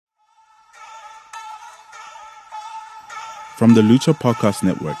From the Lucha Podcast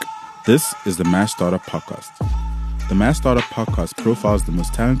Network, this is the Mass Startup Podcast. The Mass Startup Podcast profiles the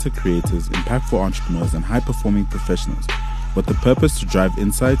most talented creators, impactful entrepreneurs, and high-performing professionals with the purpose to drive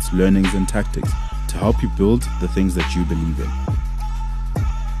insights, learnings, and tactics to help you build the things that you believe in.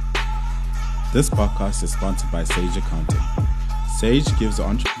 This podcast is sponsored by Sage Accounting. Sage gives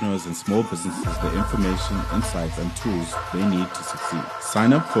entrepreneurs and small businesses the information, insights, and tools they need to succeed.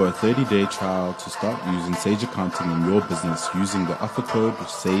 Sign up for a 30-day trial to start using Sage Accounting in your business using the offer code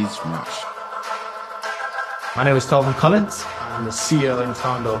SAGEMASH. My name is Collett. I'm the CEO and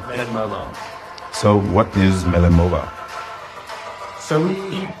founder of Melon. So what is Melon Mobile? So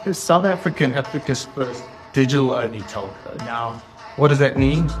we're South Africa's first digital-only telco. Now, what does that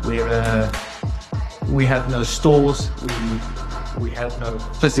mean? We have no stores, we have no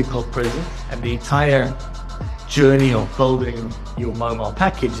physical presence, and the entire journey of building your mobile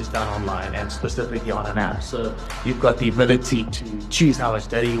package is done online and specifically on an app. So you've got the ability to choose how much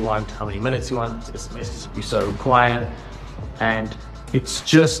data you want, how many minutes you want, SMSs if you so require, and it's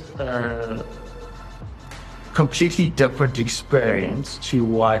just a completely different experience to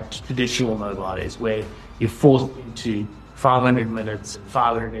what traditional mobile is, where you're forced into 500 minutes and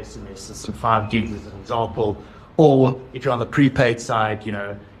 500 SMSs and 5 gigs as an example. Or if you're on the prepaid side,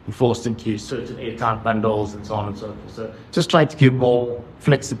 you're forced into certain airtime bundles and so on and so forth. So just trying to give more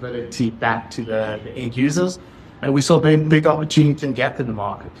flexibility back to the end users. And we saw a big opportunity and gap in the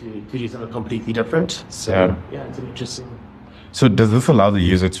market to do something completely different. So yeah, it's an interesting. So does this allow the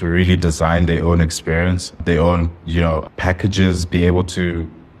user to really design their own experience, their own, packages, be able to,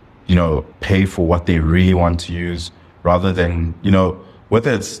 pay for what they really want to use, rather than,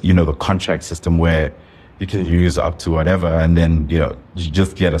 whether it's, the contract system where you can use up to whatever, and then, you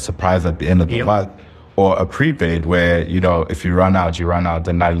just get a surprise at the end of the month, or a prepaid where, if you run out,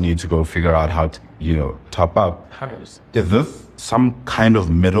 and now you need to go figure out how to, top up. 100%. Is this some kind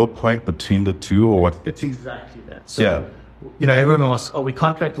of middle point between the two, or what? It's exactly that. So, everyone asks, we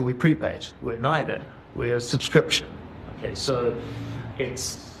contract or we prepaid? We're neither. We're a subscription. Okay, so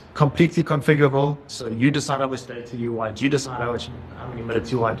it's completely configurable. So you decide how much data you want, you decide how many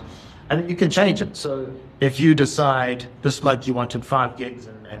minutes you want, and then you can change it. So if you decide this month you wanted 5 gigs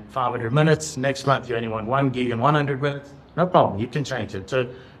and 500 minutes, next month you only want 1 gig and 100 minutes, no problem, you can change it. So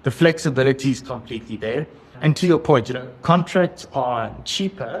the flexibility is completely there. And to your point, contracts are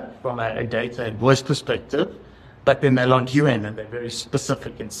cheaper from a data and voice perspective, but then they're on UN and they're very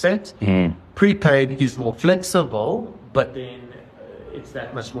specific and set. Prepaid is more flexible, but then it's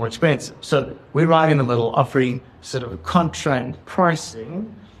that much more expensive. So we're right in the middle, offering sort of contract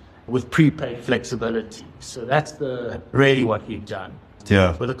pricing with prepaid flexibility. So that's really what we've done.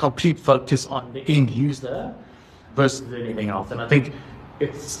 Yeah. With a complete focus on the end user versus anything else. And I think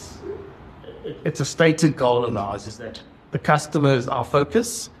it's a stated goal of ours is that the customer is our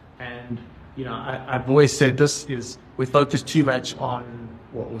focus. And, I've always said this is we focus too much on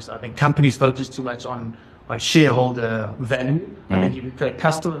I think companies focus too much on shareholder value. And then you create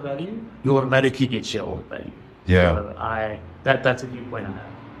customer value, you automatically get shareholder value. Yeah. So that's a new point I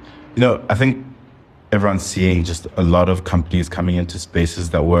have. I think everyone's seeing just a lot of companies coming into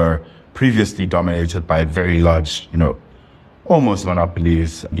spaces that were previously dominated by very large, almost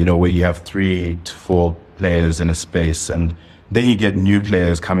monopolies, where you have 3 to 4 players in a space, and then you get new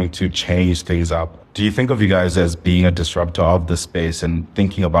players coming to change things up. Do you think of you guys as being a disruptor of the space and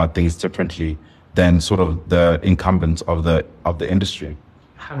thinking about things differently than sort of the incumbents of the industry?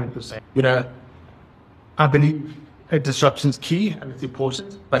 100%. I believe disruption is key and it's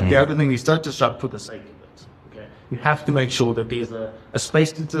important, but the other thing is don't disrupt for the sake of it. Okay, you have to make sure that there's a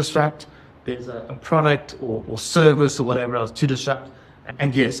space to disrupt, there's a product or service or whatever else to disrupt.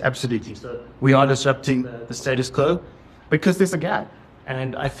 And yes, absolutely. So we are disrupting the status quo because there's a gap.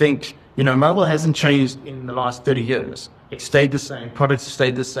 And I think, mobile hasn't changed in the last 30 years. It stayed the same, products have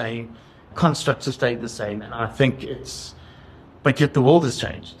stayed the same, constructs have stayed the same. And I think but yet the world has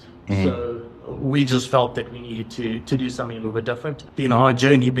changed. So we just felt that we needed to do something a little bit different. It's been a hard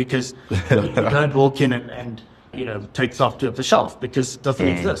journey because you don't walk in and take software off the shelf because it doesn't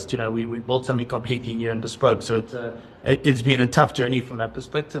exist. We built something completely new and bespoke. So it's been a tough journey from that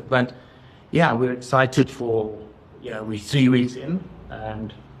perspective. But yeah, we're excited for, we're 3 weeks in,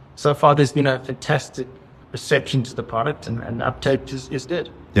 and so far there's been a fantastic reception to the product and uptake is good.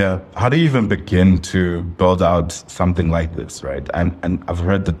 Yeah. How do you even begin to build out something like this, right? And I've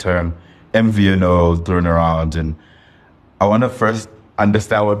heard the term MVNO thrown around, and I want to first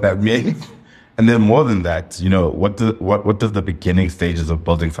understand what that means. And then more than that, what does the beginning stages of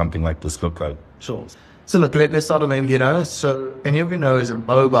building something like this look like? Sure. So look, let's start on MVNO. So an MVNO is a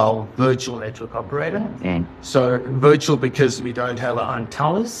mobile virtual network operator. So virtual because we don't have our own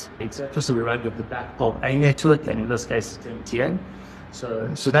towers, etc. So we run with the backbone A network, and in this case it's MTN. So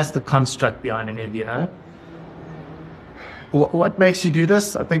that's the construct behind an MVNO. What makes you do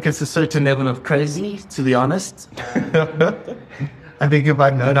this? I think it's a certain level of crazy, to be honest. I think if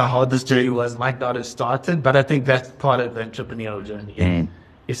I'd known how hard this journey was, might not have started, but I think that's part of the entrepreneurial journey.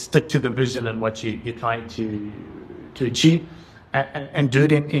 Is stick to the vision and what you're trying to achieve, and do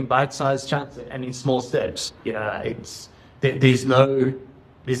it in bite-sized chunks and in small steps. There's no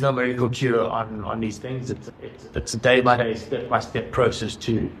miracle cure on these things. It's a day-by-day, step-by-step process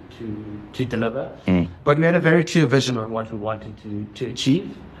to deliver. But we had a very clear vision on what we wanted to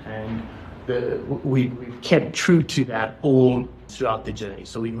achieve, and we kept true to that all throughout the journey.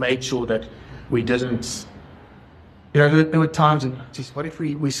 So we made sure that we didn't. There were times when, geez, what if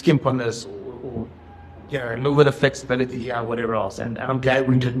we skimp on this, or a little bit of flexibility here, whatever else. And I'm glad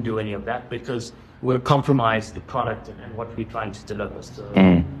we didn't do any of that, because we'll compromise the product and what we're trying to deliver. So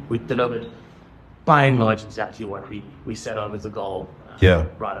we delivered, by and large, exactly what we set out as a goal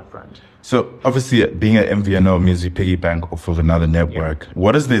right up front. So obviously, being an MVNO means you piggyback off of another network.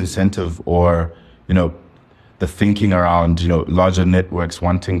 What is the incentive, or the thinking around larger networks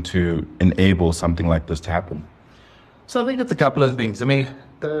wanting to enable something like this to happen? So I think it's a couple of things. I mean,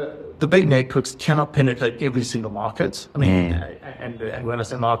 the big networks cannot penetrate every single market. I mean, and when I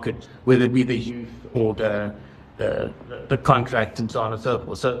say market, whether it be the youth or the contract and so on and so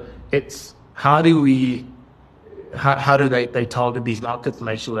forth. So it's how do they target these markets and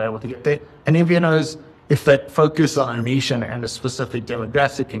make sure they're able to get there? And MVNOs, if they focus on a niche and a specific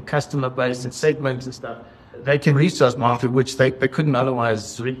demographic and customer base and segments and stuff, they can reach those markets which they couldn't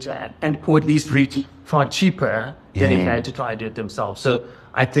otherwise reach at, or at least reach far cheaper than if they had to try and do it themselves. So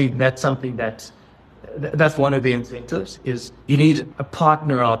I think that's something that's one of the incentives, is you need a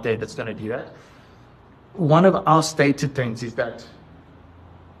partner out there that's going to do that. One of our stated things is that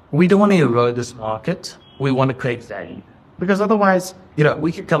we don't want to erode this market. We want to create value, because otherwise,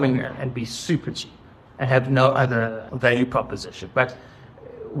 we could come in and be super cheap and have no other value proposition, but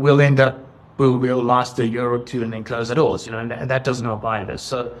we'll end up. We'll last a year or two and then close the doors, and that doesn't help either.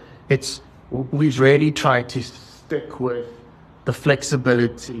 So we've really tried to stick with the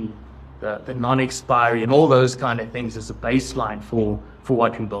flexibility, the non-expiry, and all those kind of things as a baseline for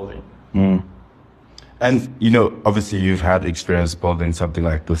what we're building. And obviously you've had experience building something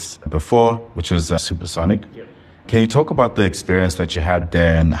like this before, which was Supersonic. Yep. Can you talk about the experience that you had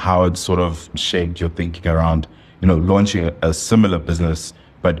there and how it sort of shaped your thinking around, launching a similar business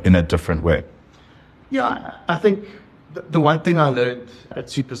but in a different way? Yeah, I think the one thing I learned at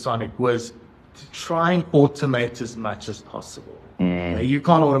Supersonic was to try and automate as much as possible. You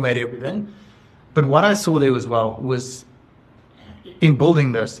can't automate everything, but what I saw there as well was, in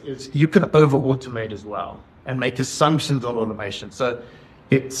building this, is you can over-automate as well and make assumptions on automation. So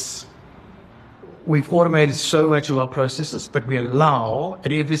we've automated so much of our processes, but we allow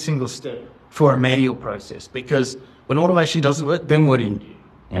at every single step for a manual process, because when automation doesn't work, then what do you do?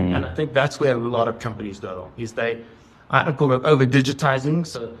 And I think that's where a lot of companies go, is I call it over-digitizing.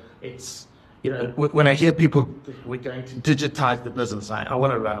 So it's, when I hear people, we're going to digitize the business, I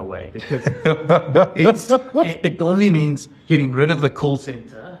want to run away, because it only means getting rid of the call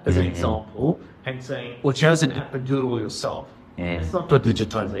center, as an example, and saying, well, here's an app and do it all yourself. It's not what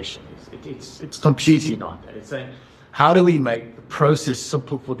digitization is. It's completely not that. It's saying, how do we make the process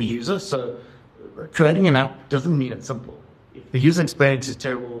simple for the user? So creating an app doesn't mean it's simple. If the user experience is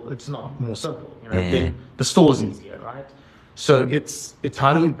terrible, it's not more simple. The store's easier, right? So it's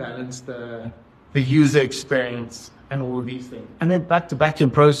how do we balance the user experience and all of these things, and then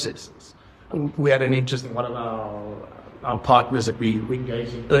back-to-back-end processes. We had an interesting one of our partners that we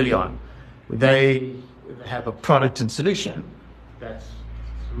engaged in early on. They have a product and solution that's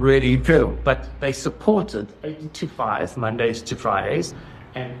really incredible, but they supported 8 to 5 Mondays to Fridays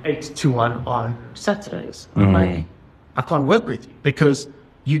and 8 to 1 on Saturdays. I can't work with you because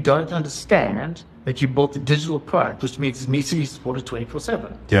you don't understand that you built a digital product, which means it needs to be supported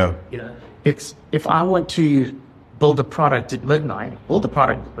 24/7. Yeah. It's if I want to build a product at midnight, build a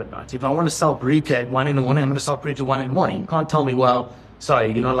product at midnight. If I want to sell burrito at 1 in the morning, I'm going to sell burrito at 1 in the morning. You can't tell me, well,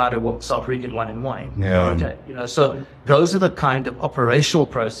 sorry, you're not allowed to sell burrito at 1 in the morning. Yeah. Okay. So those are the kind of operational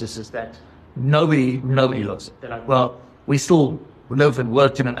processes that nobody looks at. They're like, well, we still live and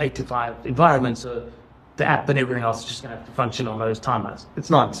work in an 8 to 5 environment, so the app and everything else is just going to have to function on those timelines. It's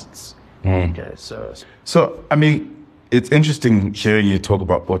nonsense. Okay, so I mean, it's interesting hearing you talk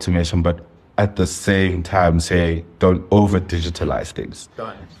about automation, but at the same time say don't over digitalize things.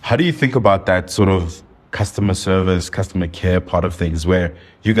 Right. How do you think about that sort of customer service, customer care part of things, where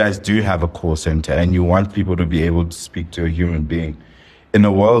you guys do have a call center and you want people to be able to speak to a human being. In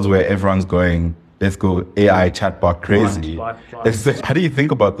a world where everyone's going, let's go AI chatbot crazy. Right. How do you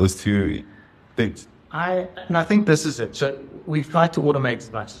think about those two things? I think this is it. So we've tried to automate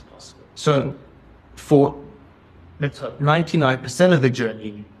as much as possible. So for, let's hope, 99% of the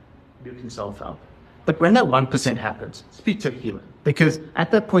journey, you can self-help. But when that 1% happens, speak to a human. Because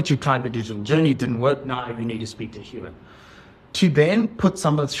at that point, you tried the digital journey, didn't work, now you need to speak to a human. To then put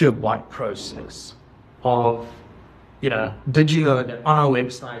someone through a white process of, did you know that on our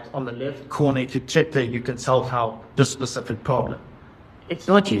website, on the left corner, if you check there, you can self-help this specific problem. It's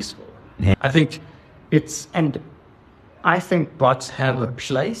not useful. Yeah. I think I think bots have a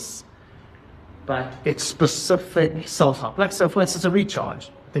place, but it's specific self-help. Like, so for instance, a recharge.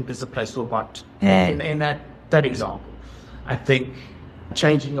 I think there's a place for a bot in that example. I think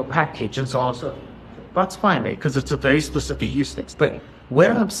changing your package and so on. So that's fine there because it's a very specific use case. But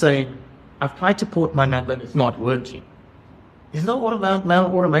where I'm saying I've tried to port my network and it's not working, there's no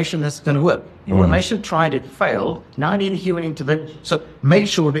automation that's going to work. Automation tried it, failed. Now I need a human intervention. So make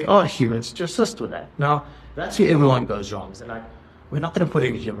sure there are humans to assist with that. Now, that's where everyone goes wrong. So like, we're not going to put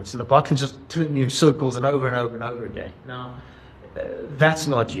in humans. So the bot can just turn you in circles and over and over and over again. Now, that's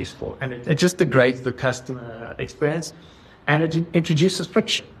not useful. And it just degrades the customer experience. And it introduces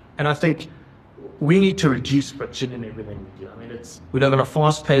friction. And I think we need to reduce friction in everything we do. I mean, we live in a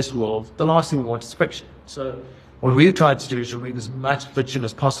fast-paced world. The last thing we want is friction. So what we've tried to do is remove as much friction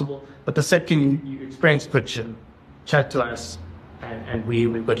as possible. But the second you experience friction, chat to us, and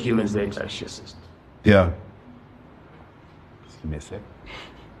we've got humans there to actually assist. Yeah. Just give me a sec.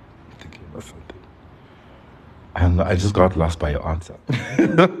 I'm thinking about something. I just got lost by your answer.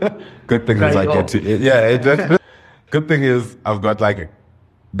 Good thing is I get to it. Yeah, good thing is I've got like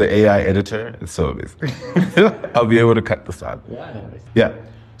the AI editor, so I'll be able to cut this out. Yeah.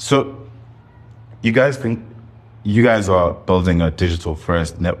 So you guys think you guys are building a digital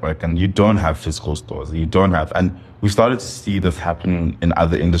first network and you don't have physical stores. And we started to see this happen in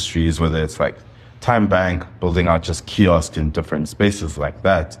other industries, whether it's like Time Bank building out just kiosks in different spaces like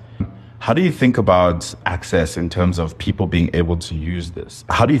that. How do you think about access in terms of people being able to use this?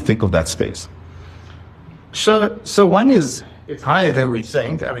 How do you think of that space? So one is, it's higher than we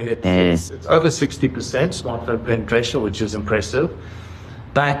think. I mean, it's over 60% smartphone penetration, which is impressive.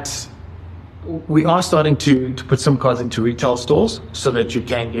 But we are starting to put some cards into retail stores so that you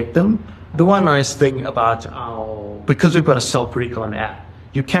can get them. The one nice thing about because we've got a self-recon app,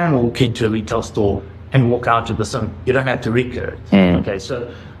 you can walk into a retail store and walk out to the SIM. You don't have to recur it. Okay,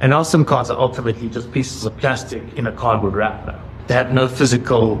 so, and our SIM cards are ultimately just pieces of plastic in a cardboard wrapper. They have no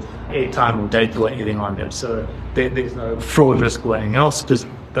physical airtime or data or anything on them. So there's no fraud risk or anything else, because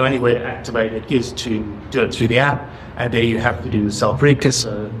the only way to activate it is to do it through the app, and there you have to do the self-recur,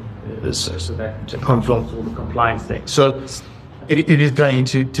 so that controls all the compliance things. So it is going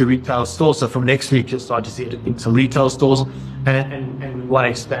into retail stores. So from next week, you'll start to see it in some retail stores, and we want to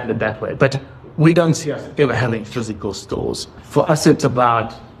expand it that way. But we don't see us ever having physical stores. For us, it's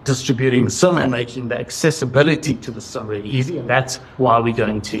about distributing the SIM and making the accessibility to the SIM really easy, and that's why we're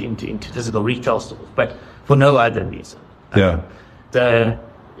going into physical retail stores, but for no other reason. Yeah. And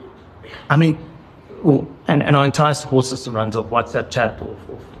our entire support system runs off WhatsApp chat or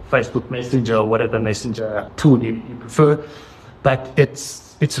Facebook Messenger or whatever messenger tool you prefer, but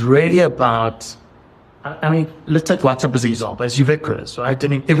it's really about, let's take WhatsApp as an example. It's ubiquitous, right? I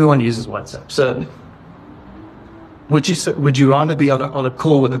mean, everyone uses WhatsApp. So would you rather be on a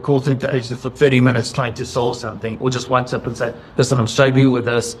call with a call center agent for 30 minutes trying to solve something, or just WhatsApp and say, listen, I'm struggling with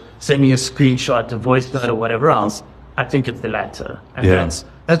this, send me a screenshot, a voice note, or whatever else? I think it's the latter. And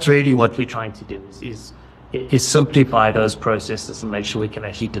that's really what we're trying to do is simplify those processes and make sure we can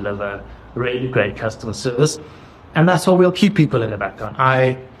actually deliver really great customer service. And that's why we'll keep people in the background.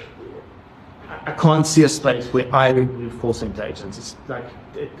 I can't see a space where I remove call center agents. It's like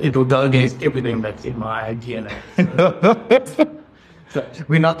it will go against everything that's in my DNA. So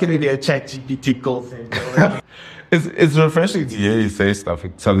we're not going to be a ChatGPT call center. It's refreshing to hear you say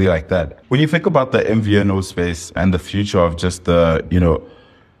something like that. When you think about the MVNO space and the future of just the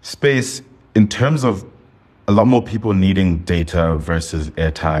space in terms of a lot more people needing data versus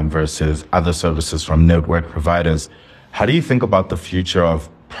airtime versus other services from network providers, how do you think about the future of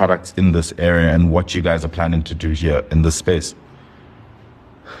products in this area and what you guys are planning to do here in this space?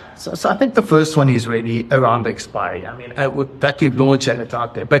 So I think the first one is really around expiry. I mean, that we've launched and it's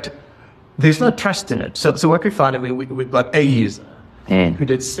out there, but there's no trust in it. So what we found, we've got a user who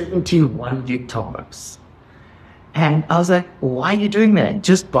did 71 gig top-ups. And I was like, why are you doing that?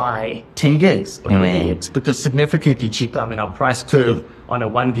 Just buy 10 gigs. It's because significantly cheaper. I mean, our price curve on a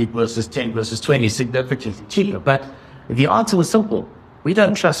 1 gig versus 10 versus 20 is significantly cheaper. But the answer was simple. We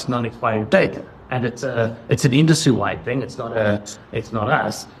don't trust non-expired data. And it's an industry-wide thing. It's not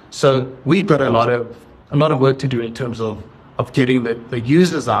us. So we've got a lot of work to do in terms of getting the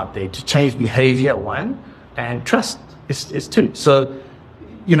users out there to change behavior, one, and trust is two. So,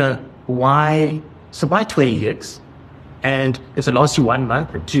 why? So buy 20 gigs, and if it lasts you 1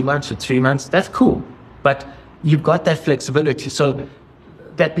 month or 2 months or 3 months, that's cool. But you've got that flexibility. So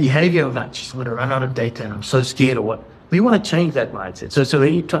that behavior of like, geez, I'm going to run out of data and I'm so scared or what. We want to change that mindset. So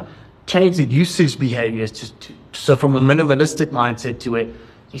then you change the usage behaviors so from a minimalistic mindset to a,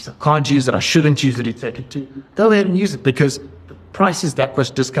 geez, I can't use it, I shouldn't use it, etc. To go ahead and use it because the price is that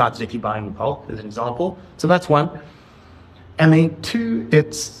much discounted if you're buying in bulk, as an example. So that's one. And then two,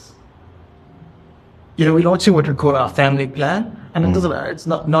 it's, we're launching what we call our family plan, and it's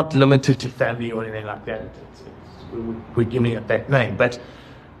not limited to family or anything like that. We're giving it that name, but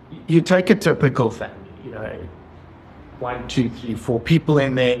you take a typical family, 1, 2, 3, 4 people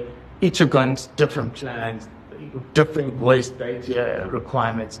in there, each have got different plans, different voice data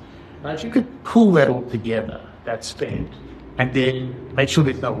requirements. Now, if you could pull that all together, that spend, and then make sure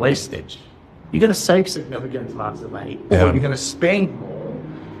there's no wastage, you're going to save significant amounts of money, or you're going to spend more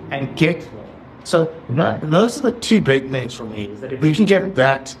and get more. So those are the two big things for me, is that if we can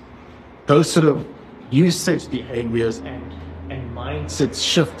get those sort of usage behaviors and mindsets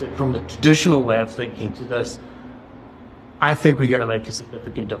shifted from the traditional way of thinking to this, I think we're going to make a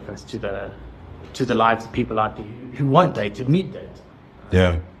significant difference to the lives of people out there who want data, need data.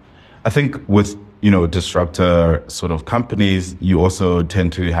 Yeah. I think with, disruptor sort of companies, you also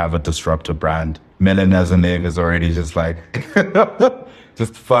tend to have a disruptor brand. Melon as a name is already just like,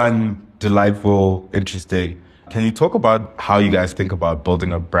 just fun, delightful, interesting. Can you talk about how you guys think about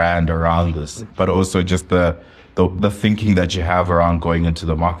building a brand around this, but also just the thinking that you have around going into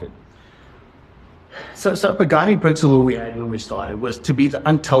the market? So the guiding principle we had when we started was to be the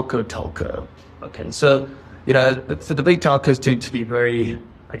untelco telco. Okay, so the big telcos tend to be very,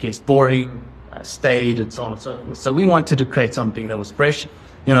 boring, staid, and so on and so forth. So we wanted to create something that was fresh.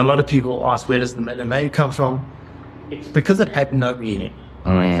 A lot of people ask, where does the Melon name come from? It's because it had no meaning.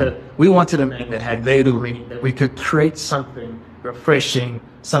 So we wanted a name that had very little meaning, that we could create something refreshing,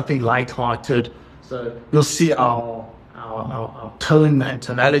 something lighthearted. So you'll see our tone and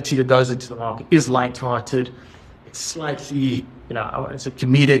tonality that goes into the market is lighthearted. It's slightly, it's a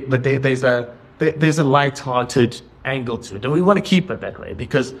comedic, but there's a lighthearted angle to it, and we want to keep it that way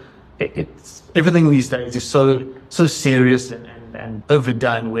because it's everything these days is so serious and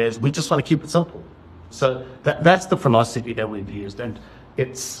overdone. Whereas we just want to keep it simple. So that's the philosophy that we've used, and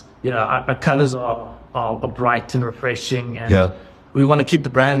it's our colors are bright and refreshing, and we want to keep the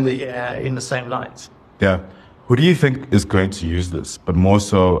brand in the same light. Yeah. Who do you think is going to use this? But more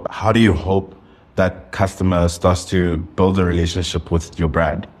so, how do you hope that customer starts to build a relationship with your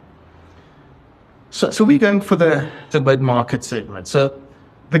brand? So we're going for the mid-market segment. So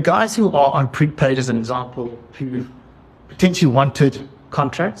the guys who are on prepaid, as an example, who potentially wanted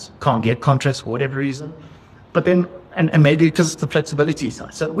contracts, can't get contracts for whatever reason, but then, and maybe because it's the flexibility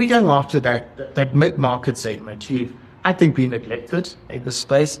side. So we're going after that mid-market segment who I think been neglected in this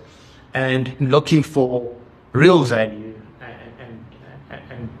space and looking for real value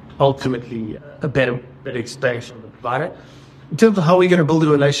and ultimately a better experience from the provider. In terms of how we're going to build a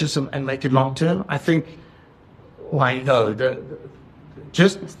relationship and make it long term, I think,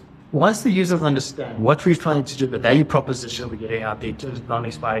 just once the users understand what we're trying to do, the value proposition we're getting out there in terms of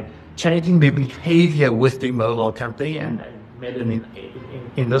non-expired, changing their behavior with the mobile company and Melon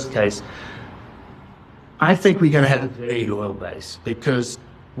in this case, I think we're going to have a very loyal base because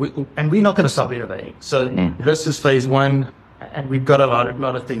we're not going to stop innovating. So this is phase one, and we've got a lot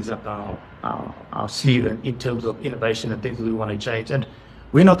of things up our sleeve in terms of innovation and things that we want to change, and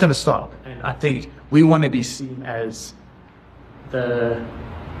we're not going to stop. And I think we want to be seen as the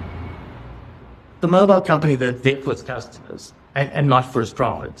mobile company that's there for its customers and not for its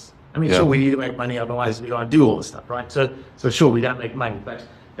profits. I mean, sure, we need to make money, otherwise we don't do all this stuff, right? So sure, we don't make money, but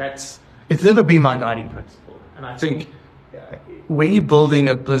it's never been my guiding principle. And I think when you're building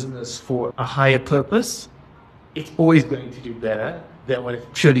a business for a higher purpose, it's always going to do better than when it's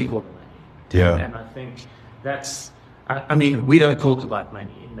purely for money. Yeah. And I think we don't talk about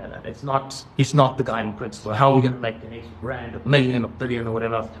money in that. It's not the guiding principle. How are we going to make the next brand, $1 million or $1 billion or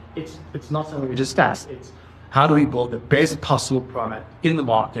whatever? It's not something we discuss. It's how do we build the best possible product in the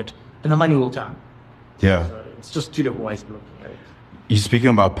market, and the money will come. Yeah. So it's just two different ways of looking at it. you're speaking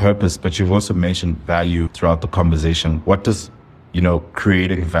about purpose, but you've also mentioned value throughout the conversation. What does,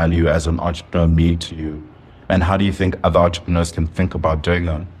 creating value as an entrepreneur mean to you? And how do you think other entrepreneurs can think about doing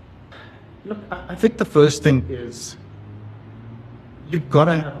that? Look, I think the first thing is you've got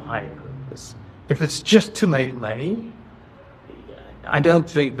to have a higher purpose. If it's just to make money, I don't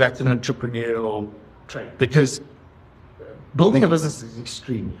think that's an entrepreneurial trait, because building a business is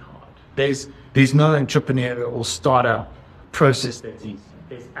extremely hard. There's no entrepreneurial or startup process that's easy.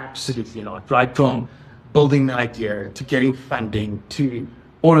 There's absolutely not. Right from building the idea to getting funding to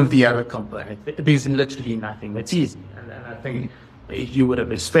all of the other components, there's literally nothing that's easy. And I think you would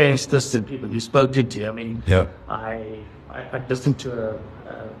have experienced this in people you spoke to. I mean, yeah. I listened to a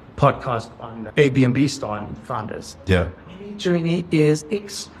podcast on Airbnb starting founders. Yeah. The journey is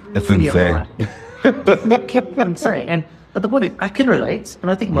extremely hard. Kept insane. But the point is, I can relate,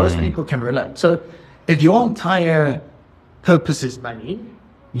 and I think most people can relate. So if your entire purpose is money,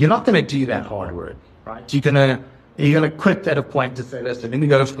 you're not going to do that hard work, right? You're gonna quit at a point to say, listen, let me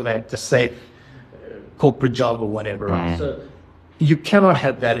go for that, just say corporate job or whatever. Right? So you cannot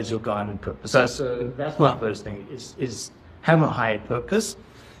have that as your guiding purpose. So that's my first thing, is have a higher purpose.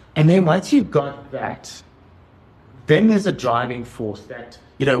 And then once you've got that, then there's a driving force that,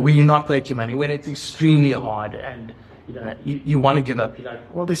 when you're not making money, when it's extremely hard and, you want to give up, you're like,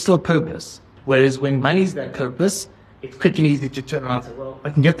 well, there's still a purpose. Whereas when money's that purpose, it's quick and easy to turn around and say, well, I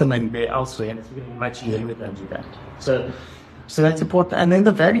can get the money there elsewhere, and it's going to be much easier than do that. So that's important. And then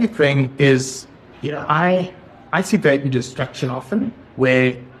the value thing is, I see value destruction often,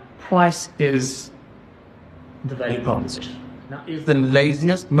 where price is the value proposition. Now, is the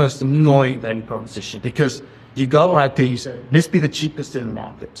laziest, most annoying value proposition, because you go out there, you say, let's be the cheapest in the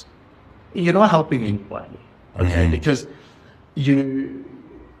market. You're not helping anybody, okay? Because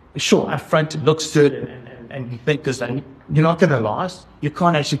sure, up front it looks good and you think this, and you're not going to last. You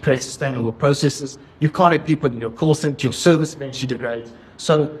can't actually create sustainable processes. You can't have people in your call center, your service eventually degrades.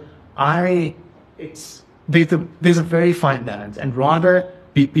 So there's a very fine balance, and rather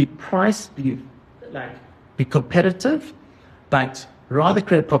be priced, be competitive, but rather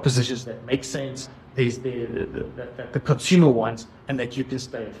create propositions that make sense, that the consumer wants, and that you can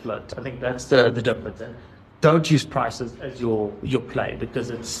stay afloat. I think that's the difference. And don't use prices as your play, because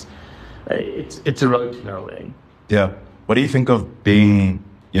it's a road to nowhere. Yeah. What do you think of being,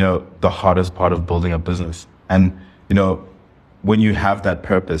 the hardest part of building a business? And, when you have that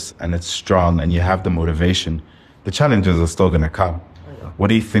purpose and it's strong and you have the motivation, the challenges are still going to come. What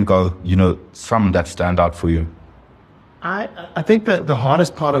do you think are, some that stand out for you? I think that the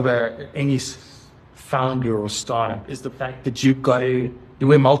hardest part of any founder or startup is the fact that you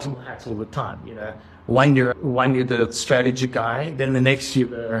wear multiple hats all the time. One you're the strategy guy, then the next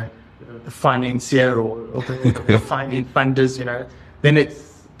you're the financier or the finding funders. Then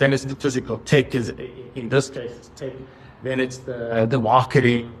it's the physical tech. In this case, it's tech. Then it's the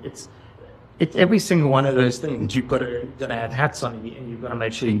marketing. It's every single one of those things. You've got to have hats on, and you've got to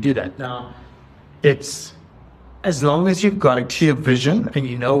make sure you do that. Now, it's as long as you've got a clear vision and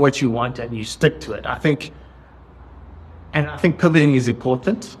you know what you want and you stick to it. I think pivoting is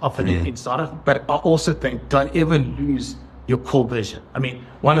important often in startup, but I also think don't ever lose your core vision. I mean,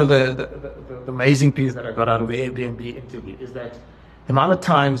 one of the amazing things that I got out of the Airbnb interview is that the amount of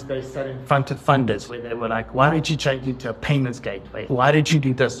times they sat in front of funders where they were like, why did you change it to a payments gateway? Why did you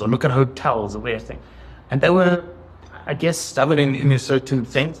do this? Or look at hotels or everything. And they were, I guess, stubborn in a certain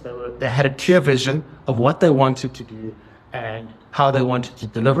sense. They had a clear vision of what they wanted to do and how they wanted to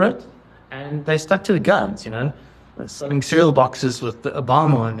deliver it. And they stuck to the guns, selling cereal boxes with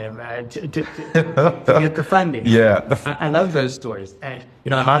Obama on them to get the funding. Yeah. I love those stories. And,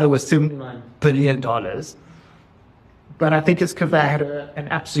 Hada was $79 billion. But I think it's because they had an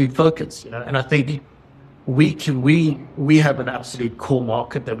absolute focus, and I think we have an absolute core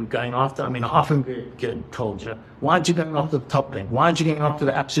market that we're going after. I mean, I often get told, why aren't you going after the top thing? Why aren't you going after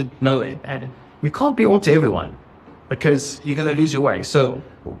the absolute no end? And we can't be all to everyone, because you're going to lose your way. So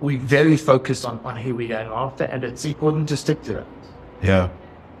we're very focused on who we're going after, and it's important to stick to it. Yeah.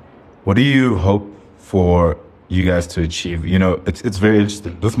 What do you hope for you guys to achieve? It's very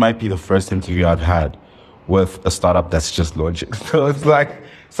interesting. This might be the first interview I've had with a startup that's just launching. So it's like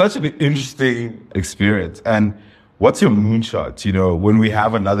such an interesting experience. And what's your moonshot? When we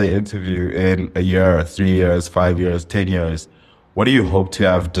have another interview in a year, 3 years, 5 years, 10 years, what do you hope to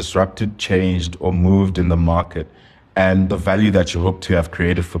have disrupted, changed, or moved in the market? And the value that you hope to have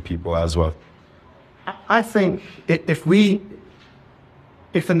created for people as well? I think if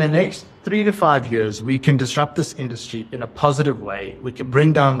in the next 3 to 5 years, we can disrupt this industry in a positive way, we can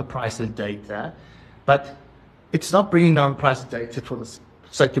bring down the price of data, but it's not bringing down price of data for the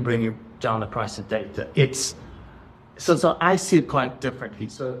sake of bringing down the price of data. So I see it quite differently.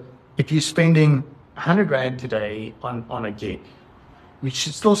 So if you're spending 100 Rand today on a gig, you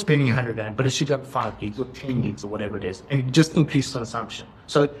should still spending 100 Rand, but it should have 5 gigs or 10 gigs or whatever it is, and just increase consumption.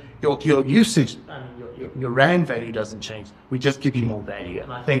 So your usage, your Rand value doesn't change. We just give you more value.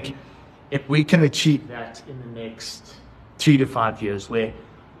 And I think if we can achieve that in the next 3 to 5 years, where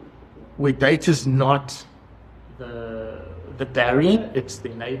data is not the barrier, it's the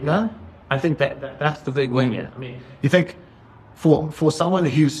enabler, I think that's the big win here. I mean, you think for someone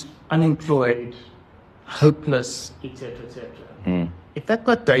who's unemployed, hopeless, etc., if they've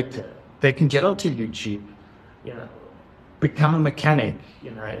got data, they can get onto YouTube, become a mechanic.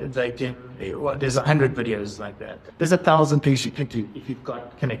 They can. There's 100 videos like that. There's 1,000 things you can do if you've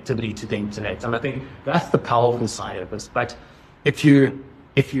got connectivity to the internet, and I think that's the powerful side of this. But if you're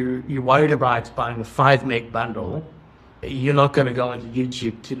worried about buying a 5 meg bundle, you're not going to go into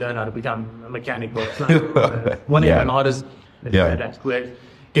YouTube to learn how to become a mechanic or whatever. Not as that's where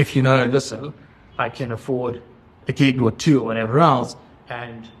if listen, I can afford a gig or 2 or whatever else,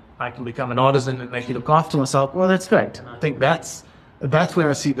 and I can become an artisan and make it look after myself. Well, that's great. And I think that's where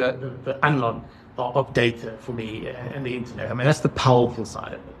I see the unlock of data for me and the internet. I mean, that's the powerful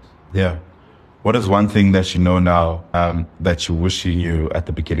side of it. Yeah. What is one thing that you know now that you wish you knew at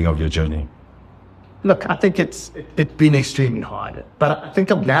the beginning of your journey? Look, I think it's been extremely hard, but I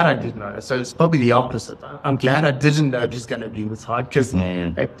think I'm glad I did know. So it's probably the opposite. I'm glad I didn't know it was going to be this hard, because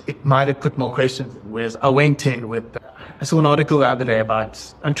it might have put more questions. Whereas I went in with, I saw an article the other day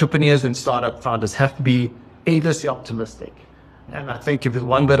about entrepreneurs and startup founders have to be endlessly optimistic. And I think if there's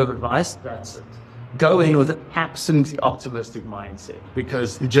one bit of advice, that's it. Go in with an absolutely optimistic mindset,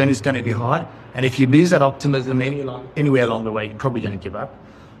 because the journey is going to be hard. And if you lose that optimism anywhere along the way, you're probably going to give up.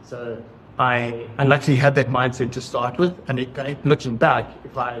 So I luckily had that mindset to start with, and looking back,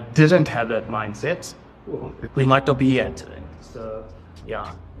 if I didn't have that mindset, we might not be here today. So,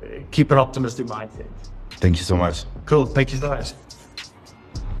 keep an optimistic mindset. Thank you so much. Cool. Thank you so much.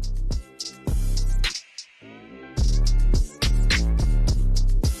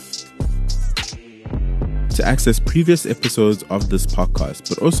 To access previous episodes of this podcast,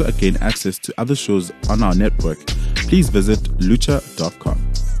 but also gain access to other shows on our network, please visit lucha.com.